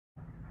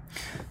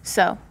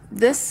So,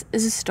 this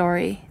is a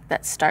story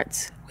that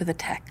starts with a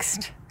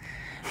text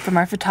from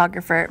our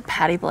photographer,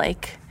 Patty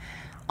Blake,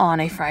 on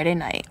a Friday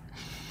night.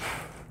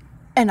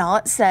 And all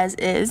it says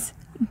is,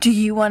 "Do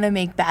you want to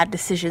make bad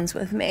decisions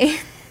with me?"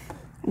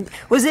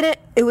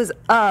 It was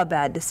a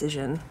bad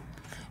decision.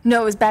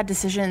 No, it was bad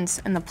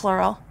decisions in the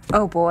plural.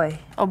 Oh, boy.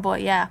 Oh, boy,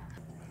 yeah.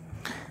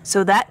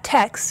 So that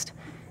text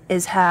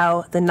is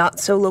how the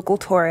not-so-local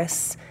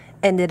tourists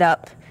ended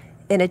up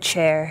in a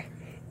chair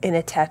in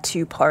a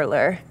tattoo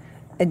parlor,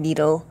 a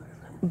needle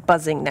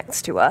buzzing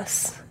next to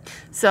us.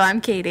 So I'm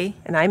Katie.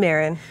 And I'm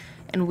Erin.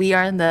 And we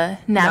are the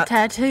now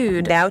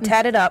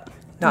tatted up,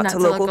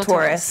 not-so-local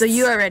tourists. So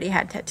you already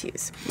had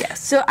tattoos. Yes.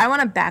 So I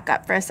want to back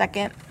up for a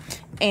second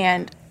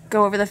and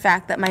go over the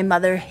fact that my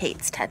mother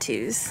hates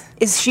tattoos.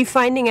 Is she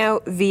finding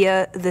out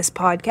via this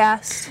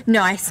podcast?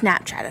 No, I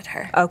Snapchatted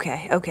her.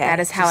 Okay. That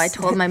is how I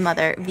told my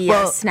mother via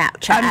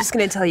Snapchat. I'm just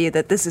going to tell you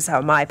that this is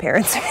how my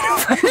parents are going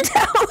to find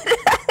out.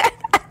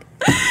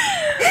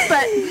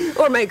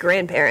 Or my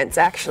grandparents,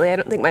 actually. I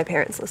don't think my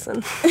parents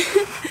listen.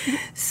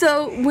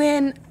 So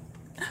when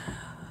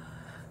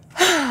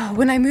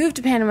I moved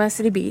to Panama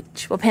City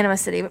Beach, Panama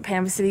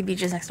City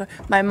Beach is next door,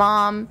 my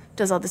mom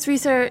does all this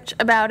research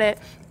about it,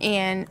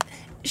 and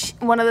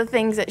one of the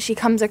things that she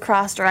comes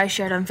across, or I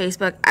shared on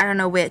Facebook, I don't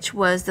know which,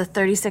 was the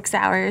 36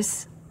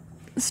 hours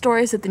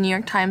stories that the New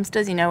York Times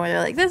does, where they're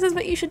like, this is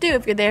what you should do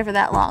if you're there for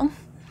that long,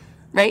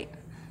 right?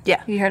 Yeah.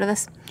 Have you heard of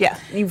this? Yeah,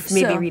 you've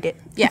made me read it.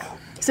 Yeah.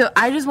 So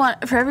I just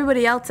want, for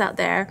everybody else out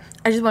there,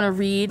 I just want to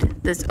read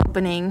this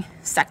opening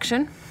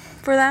section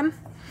for them.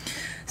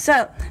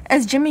 So,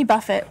 as Jimmy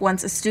Buffett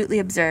once astutely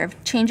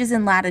observed, changes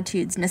in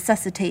latitudes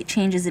necessitate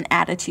changes in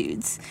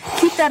attitudes.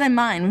 Keep that in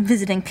mind when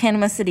visiting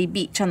Panama City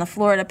Beach on the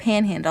Florida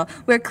Panhandle,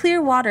 where clear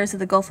waters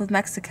of the Gulf of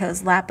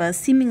Mexico's lap a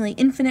seemingly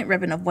infinite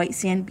ribbon of white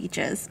sand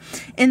beaches.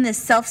 In this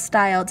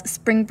self-styled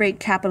spring break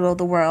capital of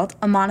the world,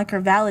 a moniker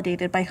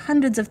validated by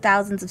hundreds of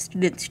thousands of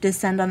students who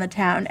descend on the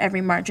town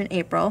every March and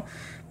April.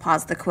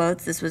 Pause the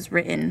quotes. This was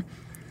written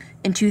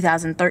in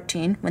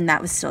 2013, when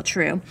that was still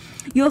true,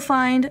 you'll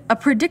find a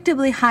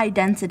predictably high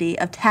density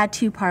of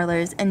tattoo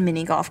parlors and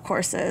mini golf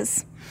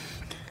courses.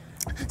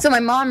 So my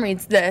mom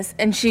reads this,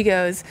 and she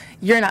goes,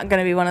 "You're not going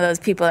to be one of those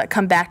people that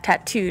come back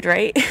tattooed,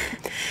 right?"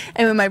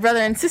 And when my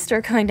brother and sister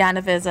are coming down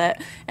to visit,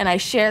 and I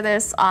share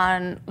this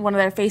on one of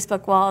their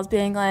Facebook walls,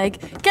 being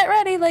like, "Get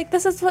ready,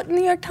 this is what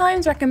New York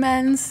Times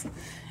recommends."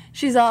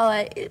 She's all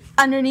like,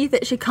 underneath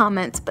it, she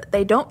comments, "But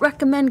they don't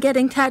recommend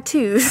getting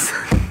tattoos."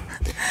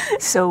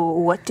 So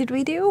what did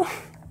we do?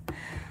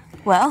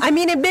 Well,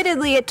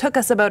 admittedly, it took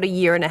us about a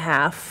year and a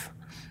half.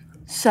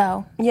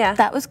 So, yeah,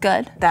 that was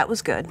good.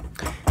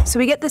 So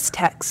we get this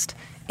text,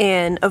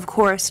 and of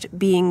course,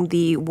 being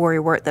the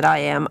worrywart that I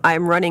am,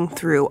 I'm running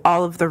through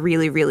all of the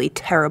really, really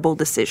terrible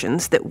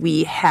decisions that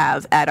we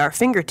have at our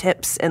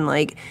fingertips,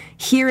 and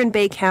here in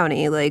Bay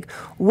County,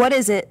 what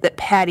is it that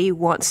Patty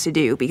wants to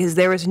do? Because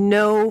there was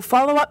no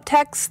follow-up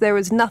text, there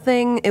was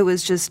nothing, it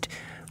was just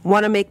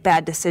want to make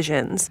bad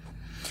decisions.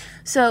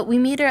 So we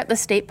meet her at the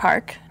state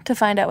park to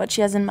find out what she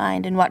has in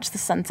mind and watch the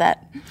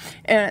sunset.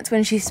 And it's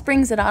when she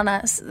springs it on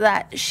us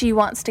that she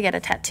wants to get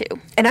a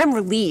tattoo. And I'm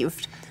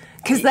relieved,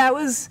 because that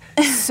was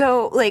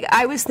so,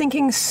 I was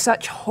thinking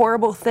such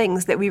horrible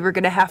things that we were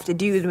going to have to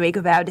do to make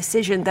a bad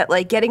decision that,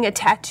 getting a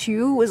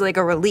tattoo was a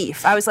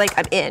relief. I was like,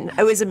 I'm in.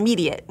 It was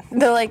immediate.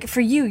 Though, for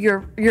you,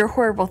 your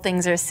horrible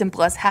things are as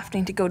simple as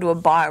having to go to a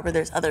bar where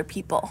there's other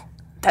people.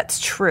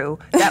 That's true.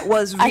 That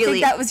was really... I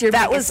think that was your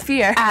biggest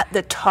fear. At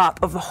the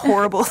top of the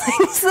horrible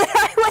things that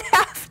I would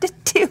have to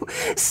do.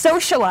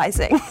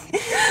 Socializing.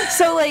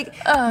 So,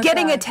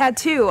 getting a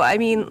tattoo, I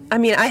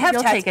have...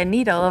 You'll take a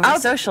needle over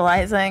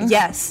socializing.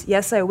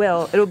 Yes, I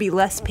will. It'll be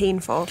less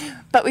painful.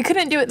 But we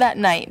couldn't do it that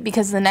night,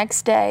 because the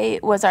next day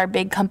was our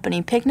big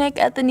company picnic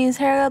at the News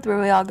Herald, where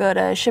we all go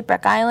to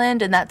Shipwreck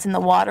Island, and that's in the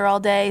water all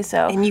day,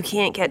 so... And you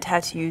can't get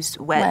tattoos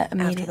wet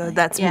immediately.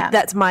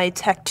 That's my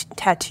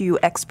tattoo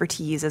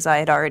expertise, as I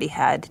had already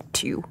had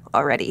two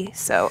already.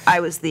 So I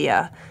was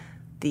the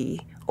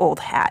old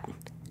hat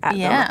at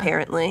them,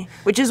 apparently.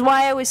 Which is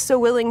why I was so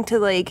willing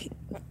to,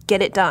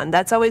 get it done.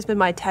 That's always been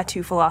my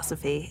tattoo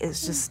philosophy,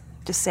 is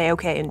just say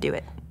okay and do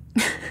it.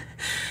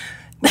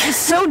 Which is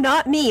so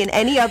not me in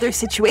any other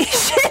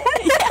situation.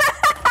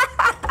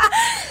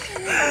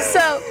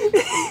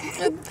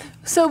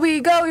 So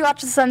we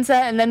watch the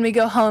sunset, and then we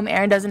go home.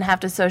 Erin doesn't have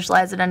to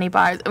socialize at any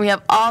bars, and we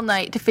have all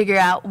night to figure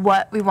out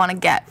what we want to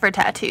get for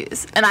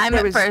tattoos. And I'm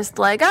at first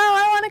I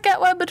want to get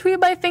one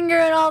between my finger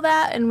and all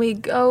that, and we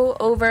go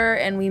over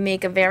and we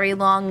make a very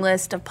long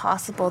list of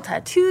possible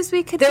tattoos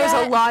we could get.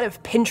 There's a lot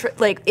of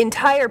Pinterest,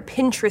 entire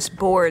Pinterest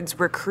boards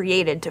were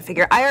created to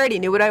figure. I already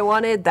knew what I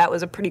wanted. That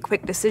was a pretty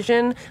quick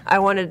decision. I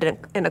wanted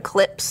an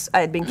eclipse. I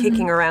had been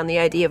kicking around the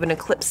idea of an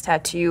eclipse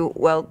tattoo,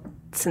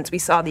 since we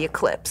saw the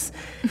eclipse.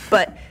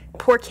 But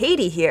poor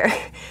Katie here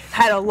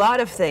had a lot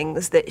of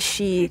things that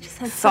she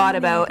thought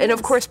about. And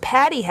of course,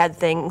 Patty had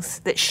things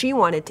that she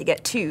wanted to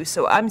get too.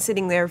 So I'm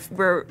sitting there,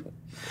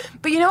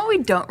 But you know what we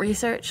don't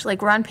research?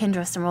 We're on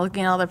Pinterest and we're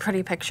looking at all the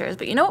pretty pictures.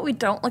 But you know what we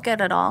don't look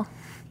at all?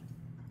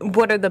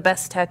 What are the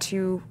best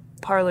tattoo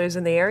parlors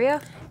in the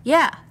area?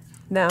 Yeah.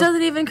 No.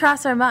 Doesn't even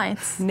cross our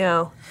minds.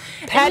 No.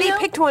 Patty you know-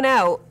 picked one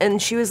out,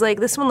 and she was like,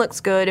 this one looks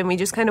good, and we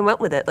just kind of went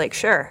with it. Like,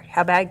 sure,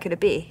 how bad could it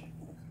be?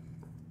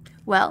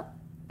 Well,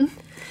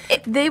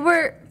 they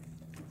were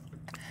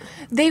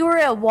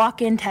a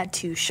walk-in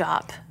tattoo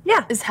shop.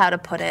 Yeah. Is how to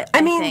put it, I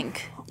I mean-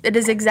 think. It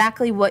is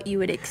exactly what you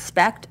would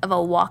expect of a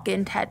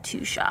walk-in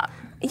tattoo shop.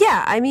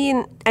 Yeah, I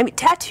mean,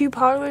 tattoo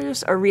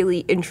parlors are really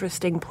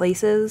interesting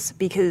places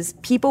because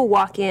people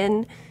walk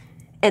in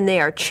and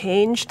they are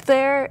changed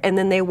there, and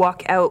then they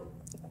walk out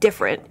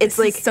different. It's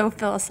like so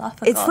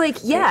philosophical. It's like,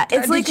 yeah,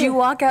 it's like did you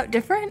walk out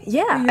different? Were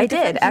Yeah, you I a did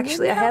different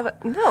actually. I human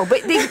have no,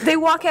 but they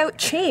walk out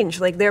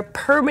changed, like they're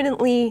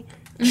permanently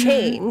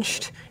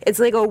changed. It's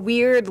like a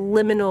weird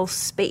liminal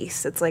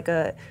space. It's like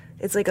a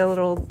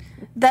little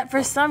that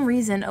for some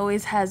reason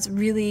always has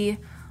really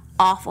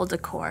awful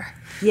decor.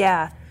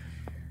 yeah.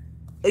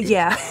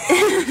 Yeah.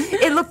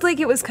 It looked like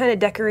it was kind of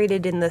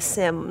decorated in The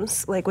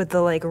Sims, like with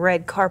the like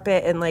red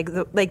carpet and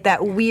like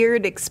that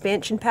weird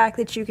expansion pack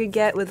that you could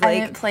get with I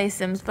like didn't play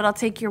Sims, but I'll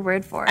take your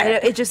word for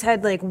it. it just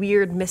had like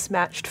weird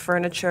mismatched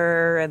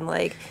furniture and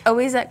like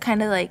Always that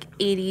kind of like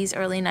 80s,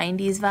 early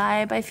 90s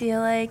vibe, I feel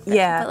like.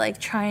 Yeah. But like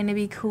trying to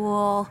be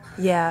cool.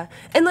 yeah.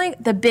 And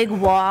like The big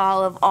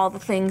wall of all the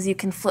things you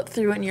can flip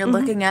through and you're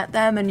looking at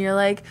them and you're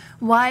like,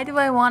 why do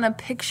I want a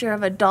picture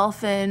of a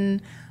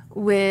dolphin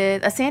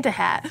with a Santa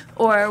hat?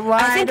 Or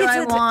why do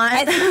I want...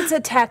 I think it's a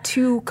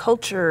tattoo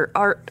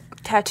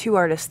tattoo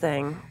artist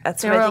thing.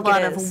 That's There what were I a think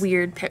lot it of is.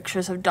 weird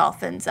pictures of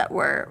dolphins that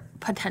were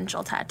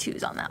potential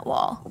tattoos on that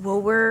wall.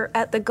 Well, we're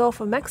at the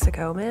Gulf of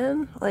Mexico,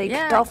 man. Like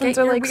Yeah, dolphins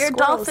get are your like weird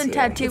squirrels dolphin here.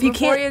 tattoo If you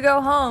before can't, you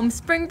go home.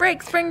 Spring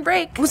break, spring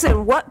break.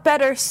 listen, what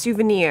better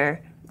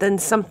souvenir than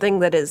something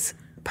that is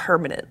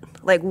permanent?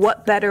 Like,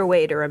 what better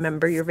way to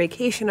remember your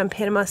vacation on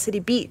Panama City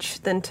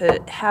Beach than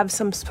to have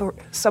some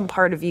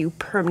part of you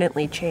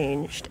permanently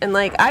changed? And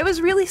like, I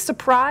was really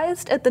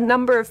surprised at the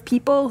number of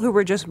people who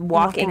were just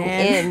walking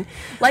in.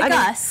 Like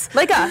us.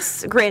 Like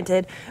us,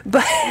 granted.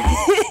 But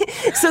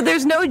so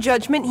there's no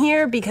judgment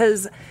here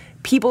because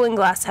people in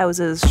glass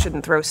houses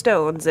shouldn't throw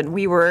stones,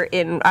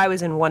 and I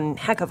was in one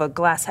heck of a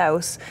glass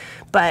house.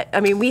 But I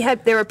mean,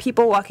 there were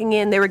people walking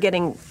in, they were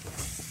getting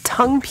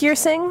tongue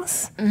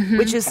piercings,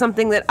 which is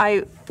something that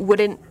I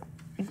wouldn't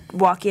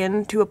walk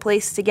into a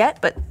place to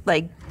get, but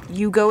like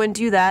you go and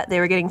do that. They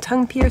were getting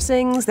tongue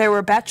piercings. There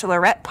were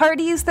bachelorette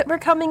parties that were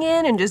coming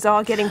in and just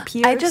all getting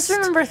pierced. I just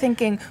remember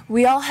thinking,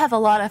 we all have a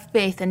lot of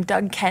faith in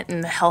Doug Kent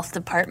in the health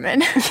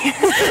department.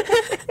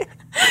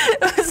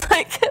 It was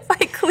like, if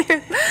I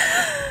clear...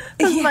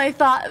 That's my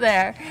thought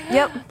there.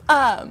 Yep.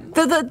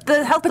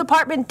 The health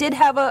department did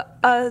have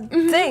a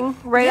thing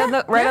right on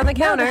the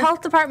counter. No, the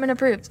health department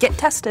approved. Get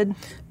tested.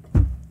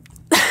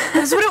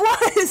 That's what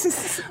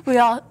it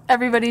was.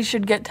 Everybody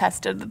should get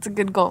tested. That's a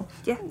good goal.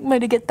 Yeah. Way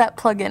to get that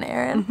plug in,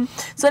 Erin.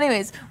 So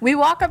anyways, we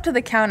walk up to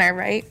the counter,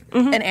 right?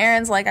 And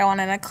Erin's like, I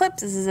want an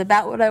eclipse. This is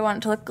about what I want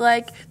it to look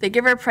like. They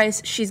give her a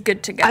price. She's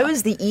good to go. I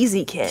was the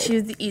easy kid. She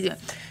was the easy one.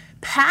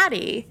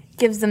 Patty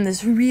gives them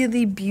this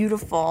really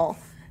beautiful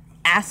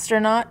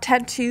astronaut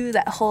tattoo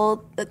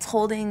that's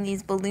holding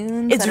these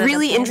balloons. It's that are the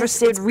really planets.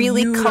 interesting, It's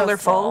really beautiful.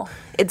 colorful.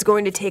 It's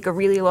going to take a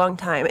really long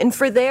time. And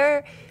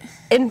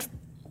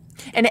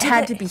And it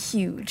had to be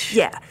huge.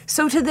 yeah.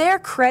 So to their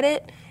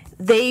credit,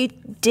 they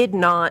did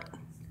not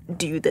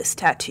do this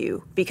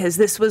tattoo because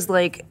this was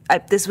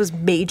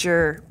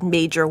major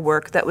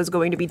work that was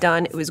going to be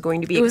done. It was going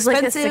to be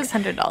expensive. It was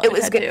like a $600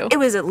 tattoo. It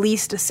was at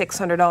least a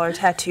 $600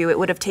 tattoo. It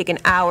would have taken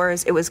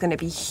hours. It was going to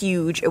be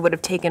huge. It would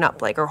have taken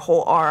up like her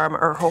whole arm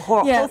or her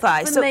whole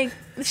thigh. So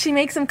she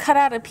makes him cut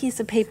out a piece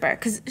of paper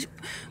because,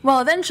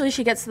 eventually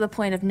she gets to the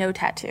point of no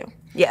tattoo.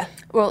 yeah.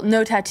 Well,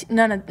 no tattoo,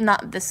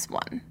 not this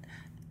one.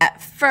 At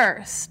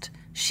first,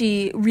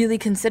 she really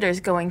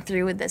considers going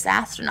through with this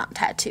astronaut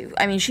tattoo.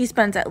 I mean, she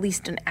spends at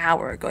least an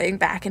hour going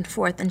back and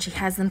forth, and she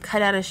has them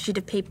cut out a sheet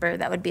of paper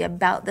that would be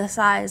about the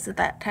size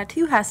that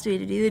tattoo has to be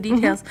to do the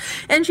details.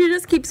 And she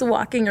just keeps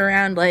walking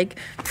around, like,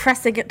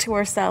 pressing it to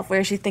herself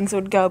where she thinks it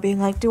would go, being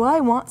like, do I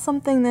want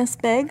something this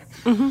big?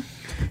 So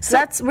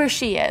that's where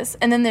she is.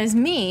 And then there's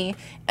me,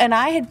 and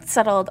I had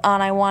settled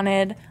on I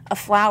wanted a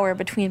flower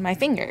between my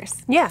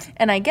fingers. Yeah.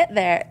 And I get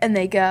there, and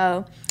they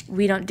go,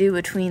 we don't do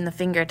between the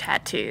finger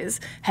tattoos.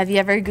 Have you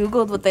ever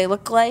Googled what they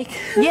look like?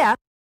 Yeah.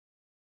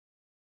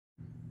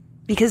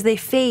 Because they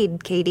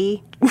fade,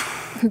 Katie.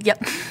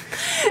 Yep.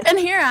 And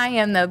here I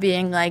am, though,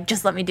 being like,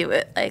 just let me do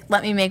it. Like,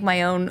 let me make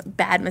my own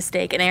bad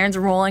mistake. And Erin's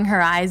rolling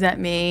her eyes at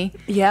me.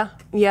 Yeah,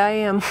 I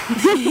am.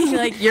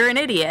 Like, you're an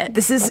idiot.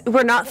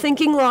 We're not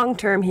thinking long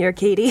term here,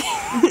 Katie.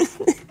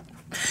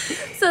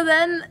 So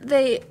then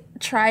they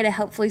try to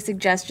helpfully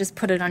suggest just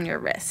put it on your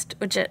wrist,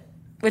 which at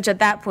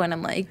that point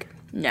I'm like,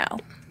 no.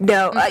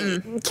 No,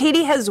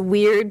 Katie has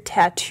weird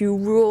tattoo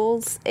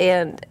rules,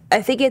 and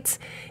I think it's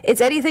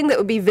anything that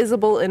would be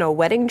visible in a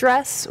wedding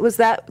dress. Was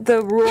that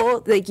the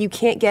rule? Like you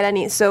can't get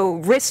any. So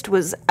wrist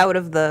was out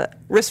of the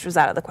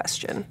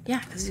question. Yeah,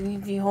 because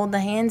if you hold the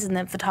hands and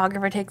the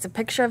photographer takes a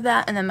picture of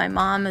that, and then my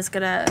mom is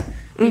gonna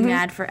be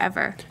mad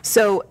forever.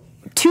 So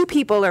 2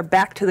 people are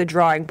back to the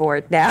drawing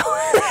board now.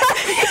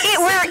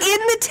 We're in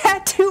the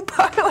tattoo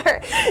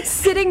parlor,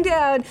 sitting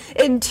down,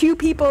 and 2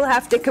 people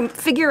have to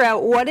figure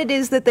out what it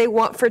is that they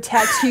want for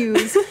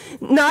tattoos.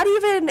 Not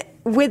even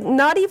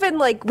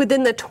like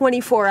within the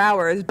 24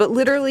 hours, but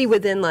literally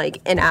within like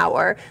an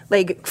hour.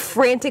 Like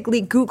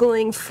frantically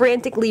Googling,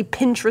 frantically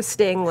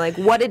Pinteresting, like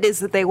what it is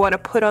that they want to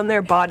put on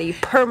their body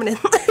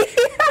permanently.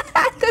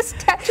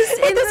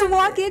 This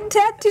walk-in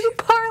tattoo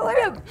parlor.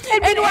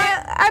 And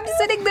meanwhile, I'm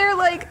sitting there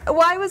like,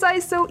 why was I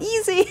so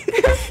easy?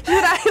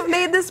 Should I have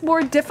made this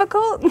more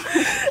difficult? And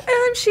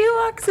then she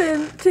walks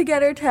in to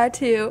get her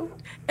tattoo.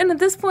 And at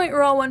this point,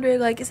 we're all wondering,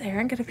 like, is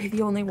Erin going to be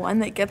the only one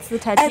that gets the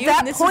tattoo? At that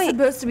and this point,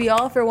 was supposed to be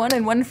all for one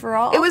and one for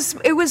all? It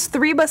was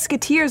 3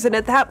 musketeers, and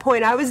at that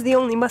point, I was the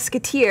only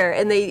musketeer.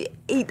 And I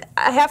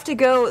have to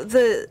go,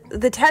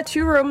 the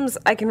tattoo rooms,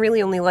 I can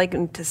really only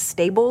liken to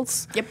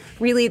stables. Yep.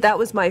 Really, that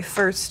was my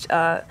first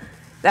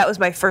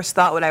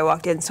thought when I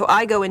walked in. So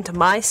I go into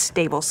my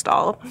stable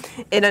stall,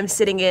 and I'm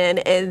sitting in,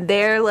 and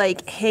they're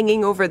like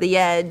hanging over the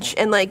edge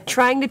and like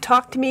trying to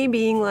talk to me,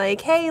 being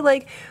like, hey,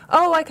 like,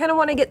 oh, I kind of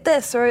want to get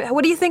this, or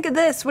what do you think of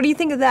this? What do you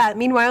think of that?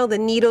 Meanwhile, the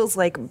needle's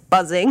like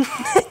buzzing,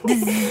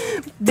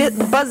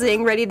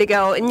 buzzing, ready to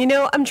go. And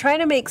I'm trying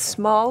to make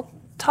small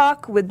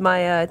talk with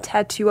my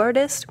tattoo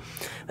artist.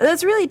 But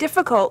that's really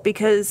difficult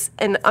because,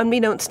 and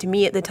unbeknownst to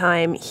me at the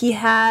time, he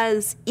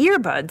has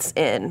earbuds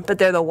in, but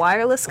they're the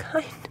wireless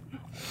kind.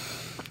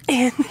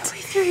 And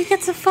he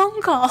gets a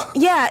phone call.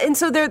 Yeah, and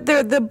so they're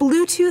the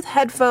Bluetooth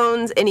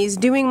headphones, and he's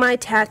doing my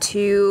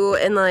tattoo,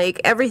 and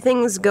like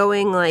everything's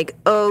going like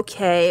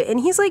okay, and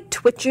he's like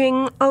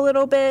twitching a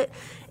little bit,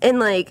 and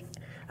like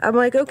I'm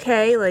like,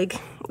 okay, like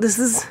this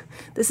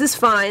is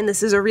fine.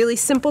 This is a really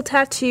simple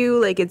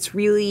tattoo. Like it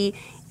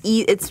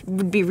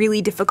would be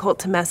really difficult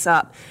to mess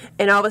up,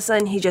 and all of a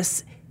sudden he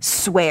just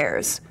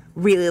swears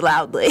really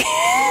loudly.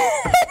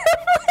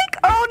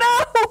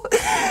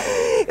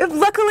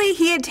 Luckily,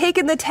 he had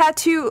taken the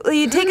tattoo.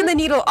 He had taken the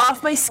needle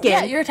off my skin.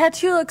 Yeah, your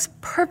tattoo looks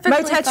perfectly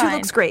fine. My tattoo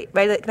looks great.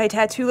 My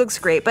tattoo looks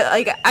great. But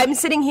like, I'm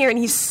sitting here and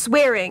he's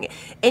swearing,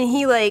 and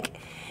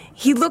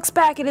he looks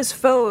back at his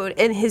phone,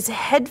 and his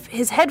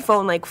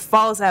headphone like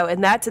falls out,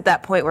 and that's at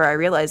that point where I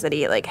realize that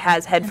he like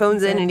has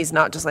headphones in, and he's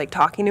not just like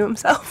talking to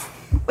himself,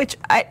 which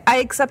I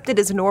accepted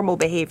as normal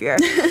behavior.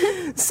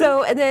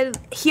 So, and then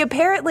he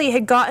apparently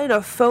had gotten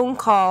a phone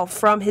call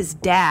from his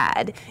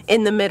dad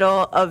in the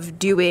middle of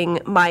doing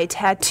my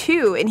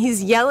tattoo, and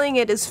he's yelling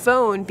at his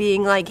phone,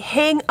 being like,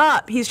 hang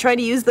up. He's trying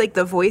to use like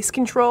the voice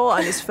control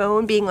on his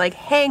phone, being like,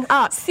 hang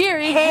up.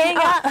 Siri, hang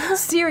up.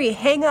 Siri,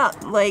 hang up.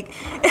 Like,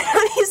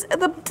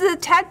 the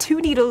tattoo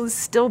needle is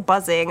still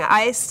buzzing.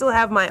 I still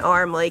have my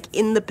arm like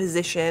in the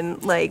position,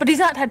 like. But he's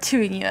not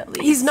tattooing you, at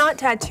least. He's not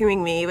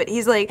tattooing me, but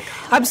he's like,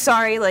 I'm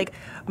sorry, like,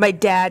 my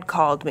dad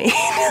called me.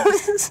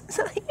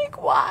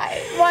 Like,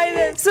 why? Why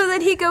this? So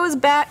then he goes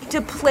back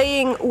to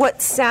playing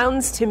what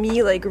sounds to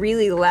me like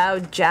really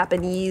loud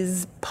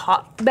Japanese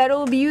pop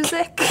metal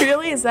music.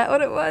 Really? Is that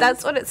what it was?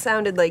 That's what it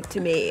sounded like to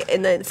me.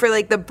 And then for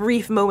like the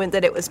brief moment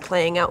that it was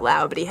playing out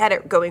loud, but he had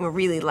it going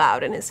really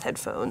loud in his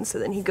headphones. So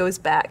then he goes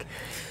back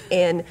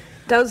and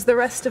does the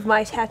rest of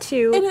my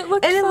tattoo. And it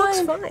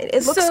looks fine.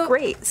 It looks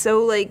great.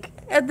 So like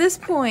at this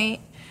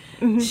point,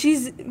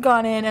 she's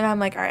gone in, and I'm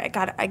like, all right,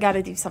 I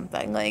gotta do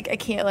something. Like, I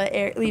can't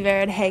leave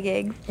Erin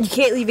hanging. You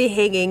can't leave me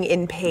hanging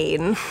in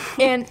pain.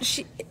 And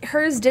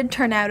hers did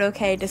turn out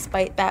okay,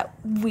 despite that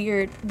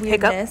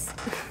weirdness.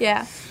 Hiccup.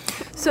 Yeah.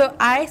 So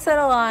I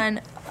settle on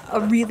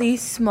a really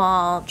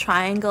small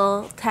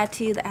triangle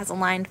tattoo that has a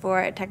line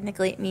for it.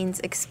 Technically, it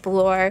means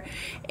explore.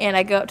 And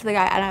I go up to the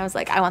guy, and I was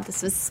like, I want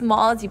this as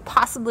small as you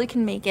possibly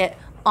can make it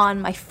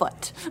on my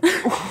foot.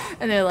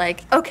 And they're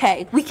like,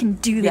 okay, we can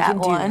do that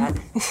one.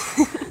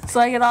 So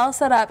I get all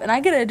set up, and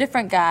I get a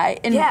different guy,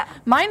 and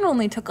mine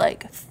only took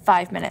like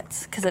 5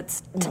 minutes because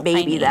it's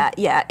maybe tiny. That.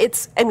 Yeah,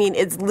 it's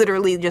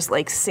literally just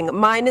like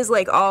mine is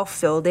like all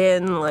filled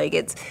in,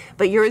 like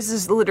but yours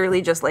is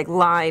literally just like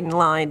line,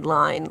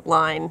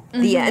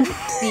 the end.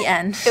 The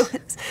end. It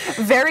was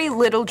very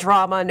little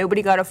drama.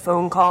 Nobody got a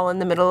phone call in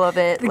the middle of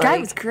it. The guy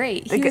was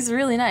great. He was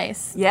really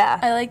nice. Yeah.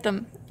 I liked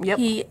him. Yep.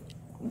 He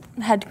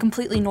had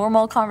completely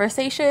normal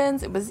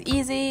conversations. It was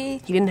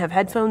easy. He didn't have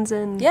headphones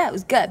in. Yeah, it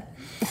was good.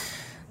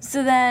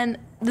 So then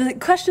the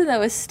question,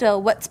 though, is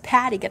still, what's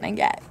Patty gonna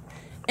get?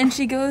 And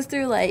she goes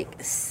through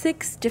like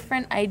 6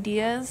 different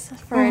ideas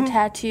for a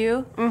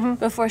tattoo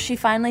before she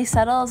finally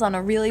settles on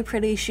a really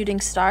pretty shooting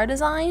star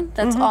design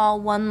that's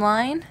all one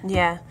line.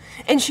 Yeah.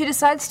 And she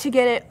decides to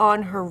get it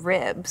on her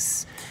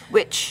ribs,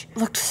 which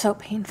looked so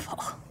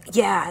painful.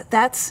 Yeah,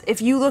 that's,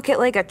 if you look at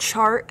like a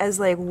chart as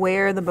like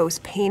where the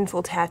most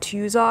painful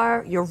tattoos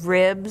are, your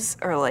ribs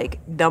are like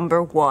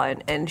number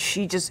one. And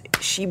she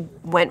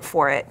went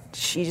for it.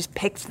 She just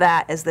picked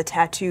that as the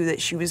tattoo that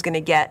she was going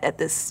to get at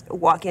this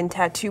walk-in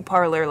tattoo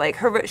parlor. Like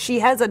she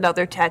has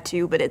another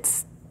tattoo, but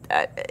it's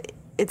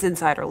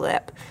inside her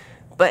lip.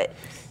 But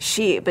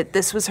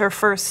this was her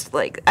first,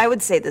 like, I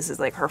would say this is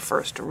like her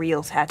first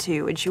real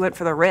tattoo, and she went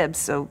for the ribs,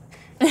 so.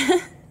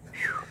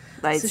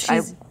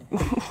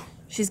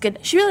 She's good.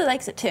 She really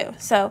likes it too.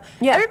 So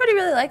yeah. Everybody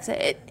really likes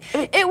it.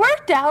 It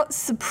worked out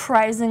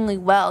surprisingly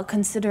well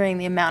considering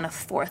the amount of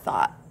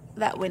forethought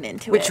that went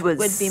into it. Which would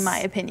be my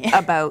opinion.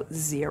 About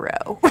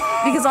zero.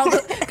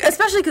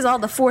 Especially because all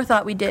the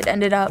forethought we did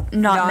ended up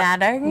not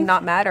mattering.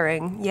 Not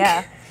mattering,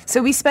 yeah.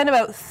 So we spent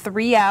about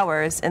 3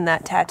 hours in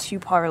that tattoo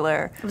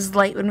parlor. It was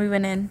light when we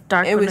went in,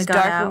 dark when we got out. It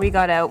was dark when we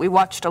got out. We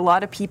watched a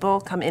lot of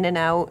people come in and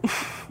out.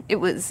 It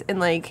was in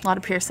like... A lot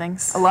of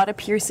piercings. A lot of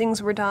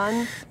piercings were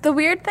done. The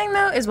weird thing,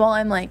 though, is while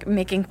I'm like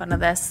making fun of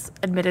this,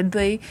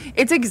 admittedly,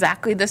 it's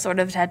exactly the sort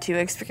of tattoo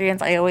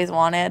experience I always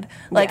wanted.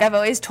 Like, yeah. I've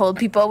always told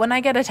people, when I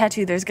get a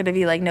tattoo, there's going to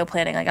be like no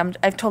planning. Like,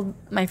 I've told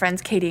my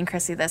friends Katie and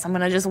Chrissy this. I'm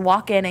going to just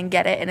walk in and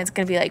get it, and it's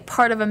going to be like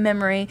part of a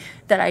memory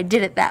that I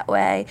did it that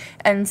way.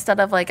 And instead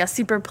of like a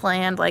super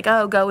planned, like,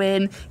 oh, go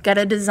in, get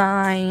a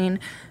design,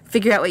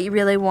 figure out what you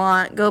really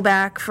want, go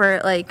back for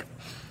like,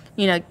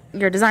 you know,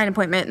 your design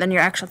appointment and then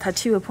your actual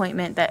tattoo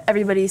appointment that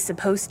everybody's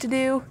supposed to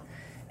do.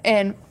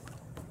 And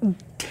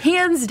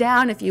hands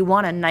down, if you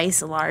want a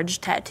nice large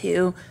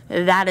tattoo,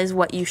 that is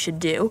what you should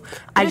do.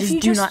 I just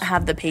do not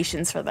have the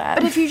patience for that.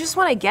 But if you just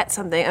want to get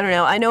something, I don't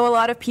know. I know a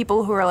lot of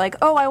people who are like,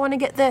 oh, I want to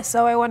get this,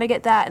 oh, I want to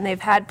get that, and they've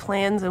had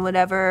plans and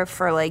whatever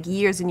for like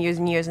years and years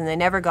and years, and they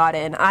never got it.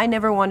 And I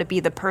never want to be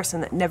the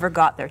person that never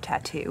got their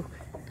tattoo.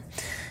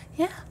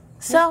 Yeah.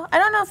 So, I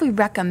don't know if we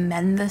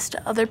recommend this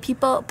to other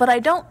people, but I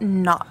don't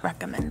not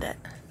recommend it.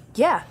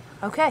 Yeah,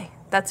 okay.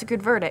 That's a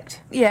good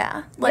verdict.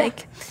 Yeah,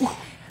 like,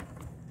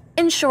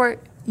 in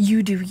short,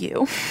 you do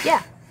you.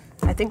 Yeah,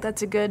 I think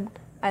that's a good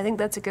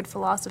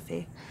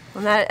philosophy.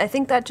 And I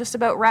think that just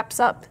about wraps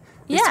up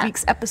this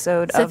week's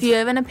episode. So if you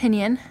have an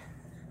opinion,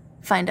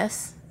 find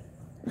us.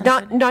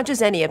 Not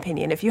just any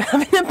opinion. If you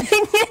have an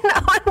opinion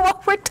on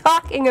what we're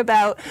talking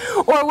about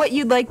or what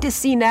you'd like to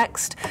see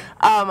next,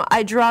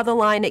 I draw the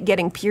line at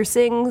getting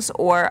piercings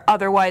or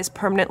otherwise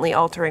permanently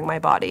altering my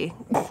body.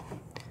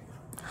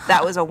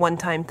 That was a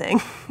one-time thing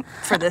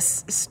for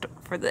this.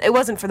 It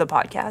wasn't for the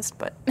podcast,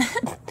 but.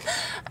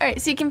 All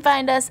right, so you can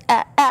find us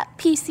at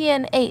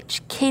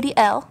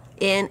PCNHKDL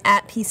and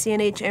at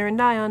PCNH Aaron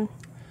Dion.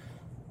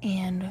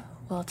 And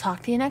we'll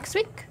talk to you next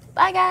week.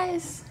 Bye,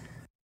 guys.